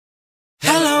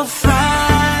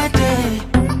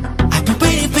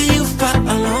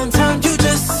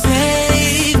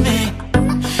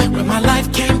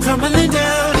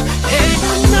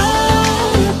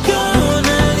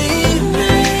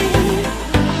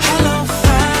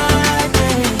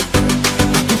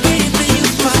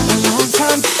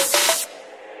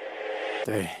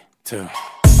too.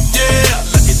 Yeah,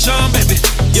 lucky charm, baby.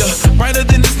 Yeah, brighter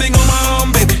than this thing on my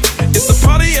arm, baby. It's a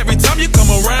party every time you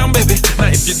come around, baby. Now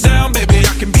if you're down, baby,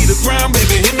 I can be the ground,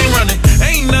 baby. Hit me running.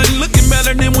 Ain't nothing looking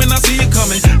better than when I see you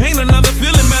coming. Ain't another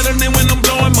feeling better than when I'm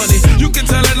blowing money. You can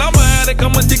tell that I'm an addict,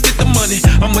 I'm addicted to money.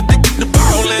 I'm addicted to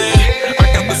ballin'. I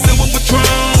got the silver Patron.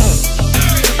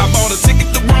 I bought a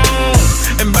ticket to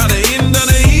Rome. And by the end of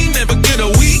the evening, never get a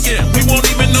weekend. We won't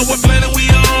even know what planet we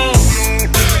on.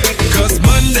 Cause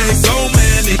Monday so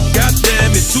manic,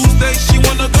 goddamn it. Tuesday she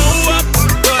wanna go up,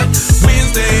 but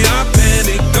Wednesday I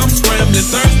panic. I'm scrambling,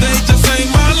 Thursday just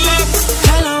ain't my luck.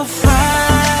 Hello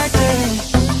Friday,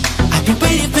 I've been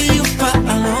waiting for you for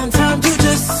a long time. You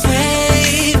just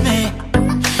saved me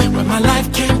when my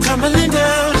life came crumbling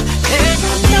down. And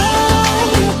I know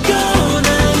you're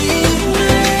gonna leave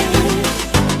me.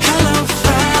 Hello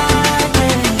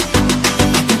Friday,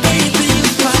 I've been waiting for you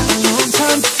for a long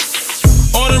time.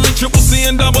 Ordering triple C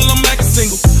and double, I'm like a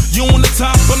single. You on the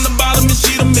top, from the bottom, and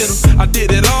she the middle. I did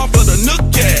it all for the Nook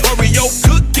Cat, Oreo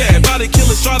Cook Cat. Body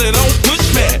killer, shot it on push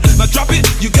mat. Now drop it,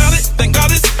 you got it, thank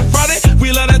God it's Friday.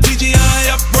 We let that TGI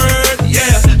up word,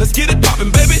 yeah. Let's get it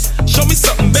poppin', baby. Show me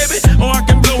something, baby, or I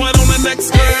can blow it on the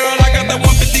next girl. I got that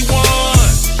 151.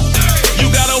 You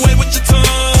got away with your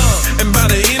tongue. And by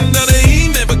the end of the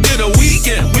evening, never get a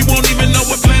weekend. We won't even know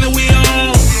what planet we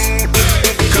on.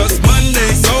 Cause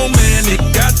Monday so manic,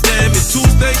 goddamn it.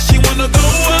 Tuesday she wanna go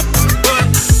up, but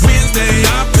Wednesday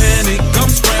I panic. I'm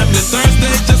scrambling,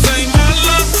 Thursday just ain't my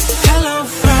luck. Hello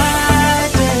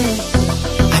Friday,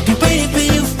 I've been waiting for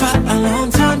you for a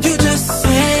long time. You just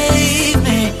saved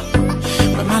me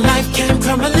when my life came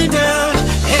crumbling down.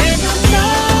 And I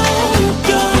know you're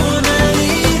gonna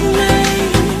leave me.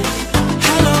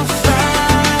 Hello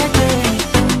Friday,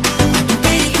 I've been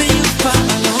waiting for you for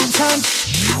a long time.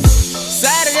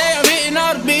 Saturday I'm hitting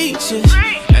all the beaches,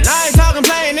 and I ain't talking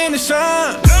playing in the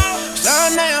sun.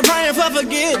 Sunday I'm praying for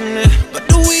forgiveness, but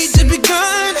the week just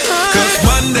begun. Cause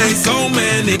Monday so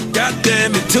manic,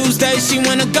 goddamn it. Tuesday she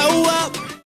wanna go up,